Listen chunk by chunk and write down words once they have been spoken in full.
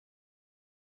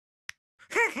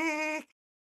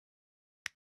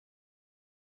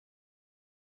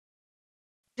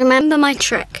Remember my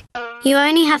trick. You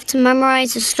only have to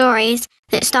memorize the stories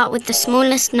that start with the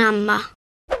smallest number.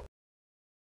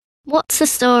 What's the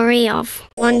story of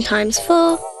 1 times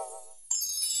 4?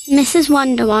 Mrs.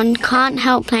 Wonderwand can't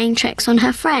help playing tricks on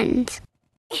her friends.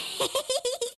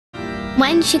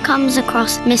 When she comes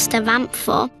across Mr.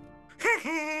 Vampfor,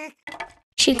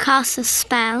 she casts a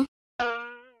spell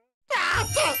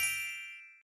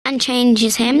and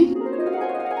changes him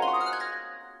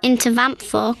into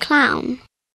Vampfor Clown.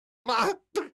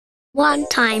 1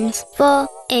 times 4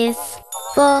 is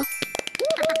 4.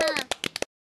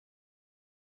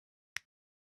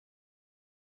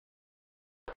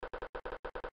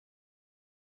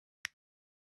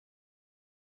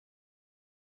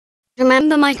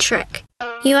 Remember my trick.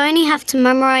 You only have to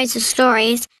memorize the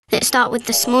stories that start with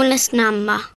the smallest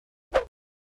number.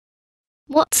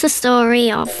 What's the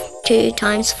story of 2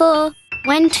 times 4?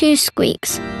 When 2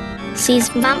 Squeaks sees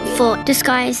Vampfor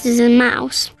disguised as a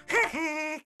mouse,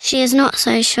 she is not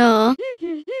so sure,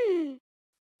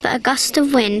 but a gust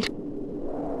of wind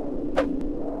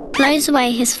blows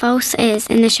away his false ears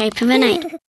in the shape of an 8,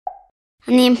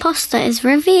 and the imposter is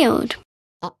revealed.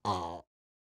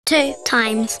 2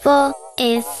 times 4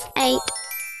 is 8.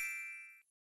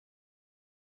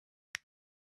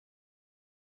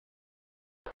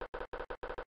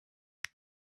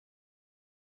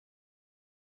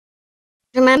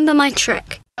 Remember my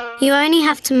trick. You only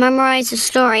have to memorize the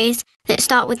stories that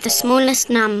start with the smallest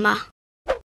number.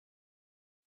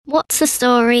 What's the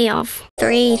story of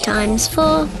 3 times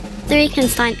 4?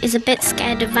 Threekenstein is a bit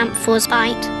scared of Vampfor's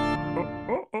bite,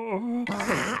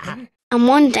 and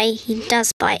one day he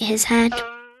does bite his head.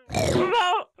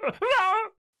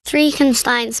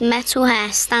 Threekenstein's metal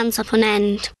hair stands up on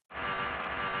end,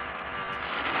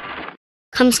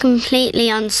 comes completely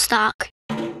unstuck,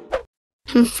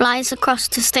 and flies across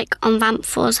to stick on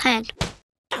Vampfor's head.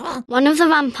 One of the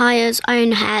vampire's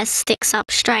own hairs sticks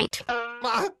up straight.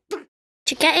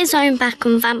 To get his own back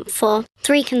on Vampfor,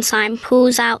 Threekenstein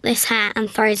pulls out this hair and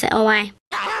throws it away.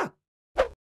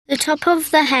 The top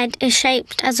of the head is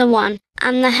shaped as a 1,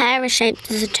 and the hair is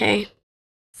shaped as a 2.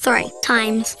 3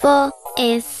 times 4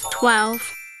 is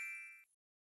 12.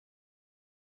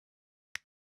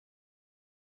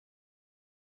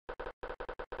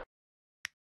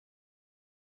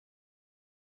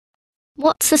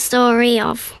 What's the story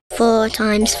of 4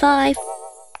 times 5?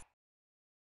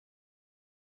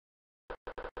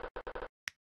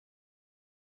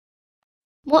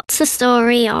 What's the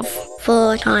story of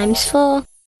 4 times 4?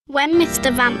 When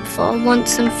Mr. Vampfor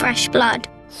wants some fresh blood,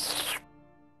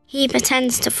 he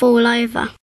pretends to fall over.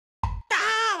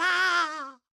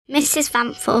 Mrs.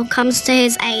 Vampfor comes to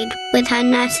his aid with her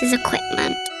nurse's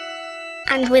equipment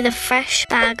and with a fresh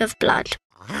bag of blood.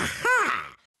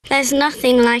 There's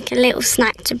nothing like a little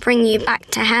snack to bring you back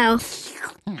to health.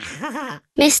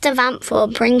 Mr.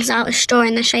 Vampfor brings out a straw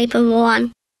in the shape of a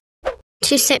 1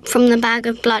 to sip from the bag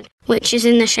of blood, which is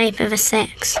in the shape of a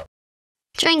 6.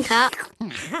 Drink up.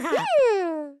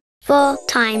 4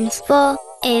 times 4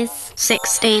 is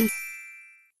 16.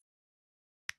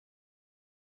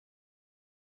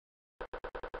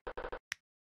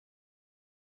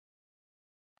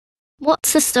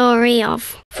 What's the story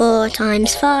of 4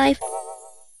 times 5?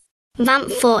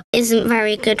 Vampfor isn't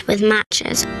very good with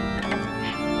matches.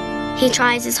 He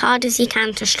tries as hard as he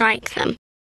can to strike them,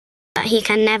 but he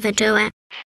can never do it.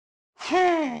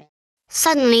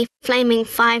 Suddenly, Flaming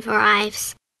 5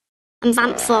 arrives, and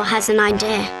Vampfor has an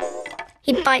idea.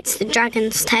 He bites the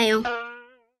dragon's tail,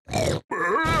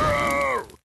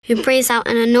 who breathes out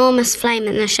an enormous flame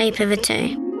in the shape of a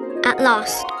 2. At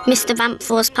last, Mr.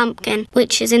 Vampfor's pumpkin,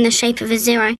 which is in the shape of a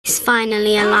 0, is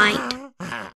finally alight.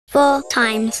 4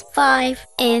 times 5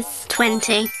 is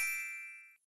 20.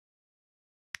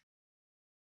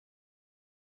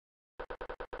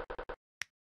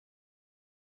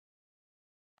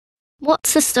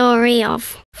 What's the story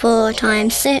of 4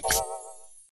 times 6?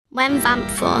 When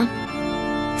Vampfor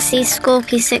sees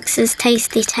Scorpy 6's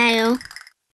tasty tail,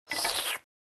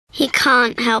 he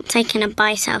can't help taking a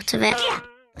bite out of it.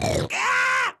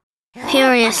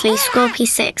 Furiously, Scorpy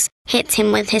 6 hits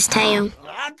him with his tail.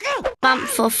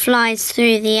 Vampfor flies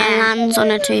through the air and lands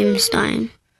on a tombstone,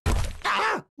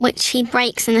 which he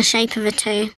breaks in the shape of a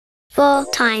 2. 4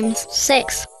 times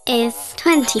 6 is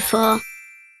 24.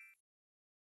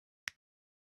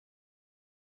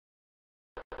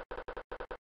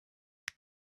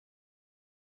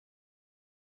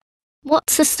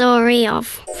 What's the story of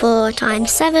 4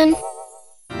 times 7?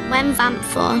 When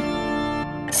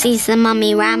Vampfor sees the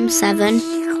mummy Ram 7,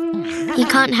 he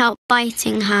can't help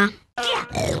biting her.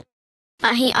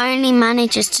 but he only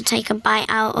manages to take a bite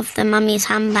out of the mummy's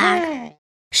handbag.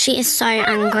 She is so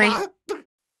angry.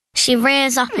 She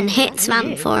rears up and hits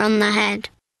Vamphor on the head,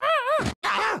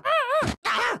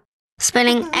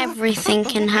 spilling everything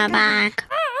in her bag.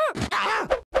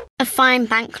 A fine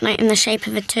banknote in the shape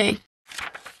of a 2,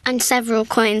 and several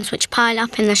coins which pile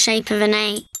up in the shape of an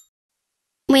 8.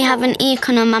 We have an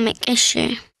economic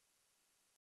issue.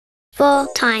 4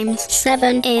 times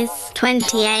 7 is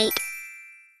 28.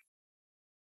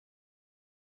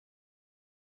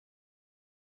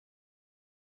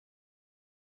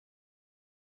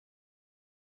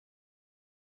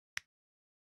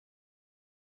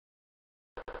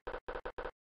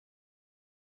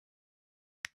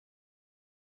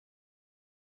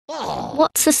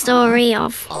 What's the story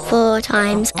of 4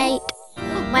 times 8?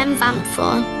 When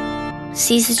Vamphor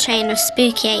sees a chain of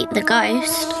Spooky 8 the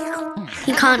ghost,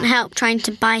 he can't help trying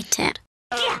to bite it.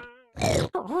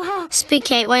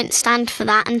 Spooky 8 won't stand for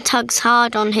that and tugs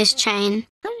hard on his chain.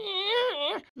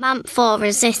 Vamphor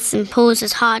resists and pulls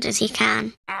as hard as he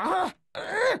can,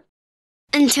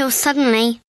 until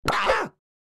suddenly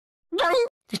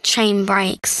the chain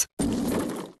breaks.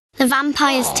 The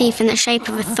vampire's teeth in the shape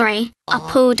of a 3 are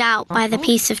pulled out by the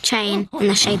piece of chain in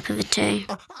the shape of a 2.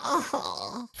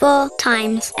 4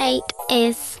 times 8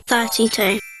 is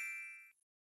 32.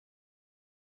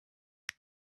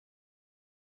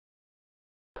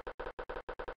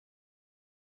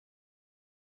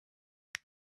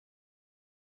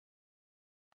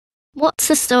 What's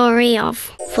the story of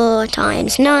 4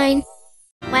 times 9?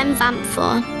 When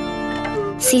Vamphor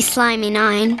sees Slimy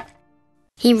 9,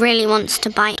 he really wants to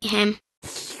bite him.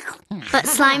 But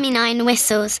Slimy 9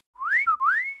 whistles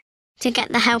to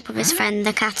get the help of his friend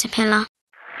the caterpillar.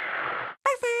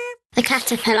 The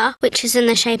caterpillar, which is in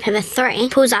the shape of a 3,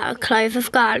 pulls out a clove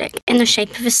of garlic in the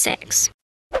shape of a 6.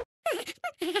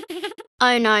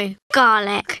 Oh no,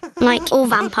 garlic. Like all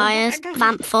vampires,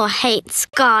 Vamphor hates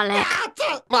garlic.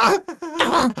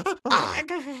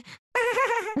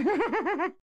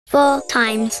 4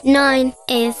 times 9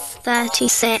 is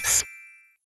 36.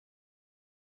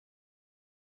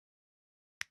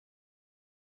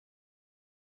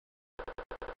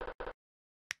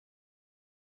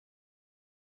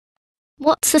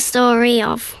 What's the story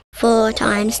of 4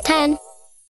 times 10?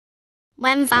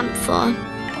 When Vamphor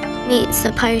meets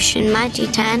the potion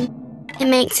Magi-10, it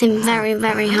makes him very,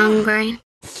 very hungry.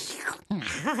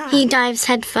 He dives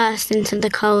headfirst into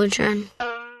the cauldron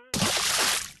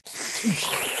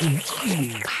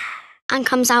and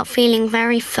comes out feeling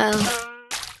very full.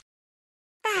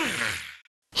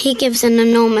 He gives an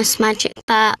enormous magic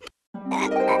burp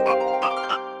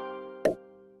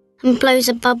and blows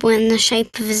a bubble in the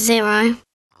shape of a 0.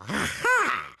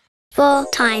 4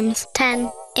 times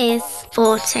 10 is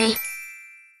 40.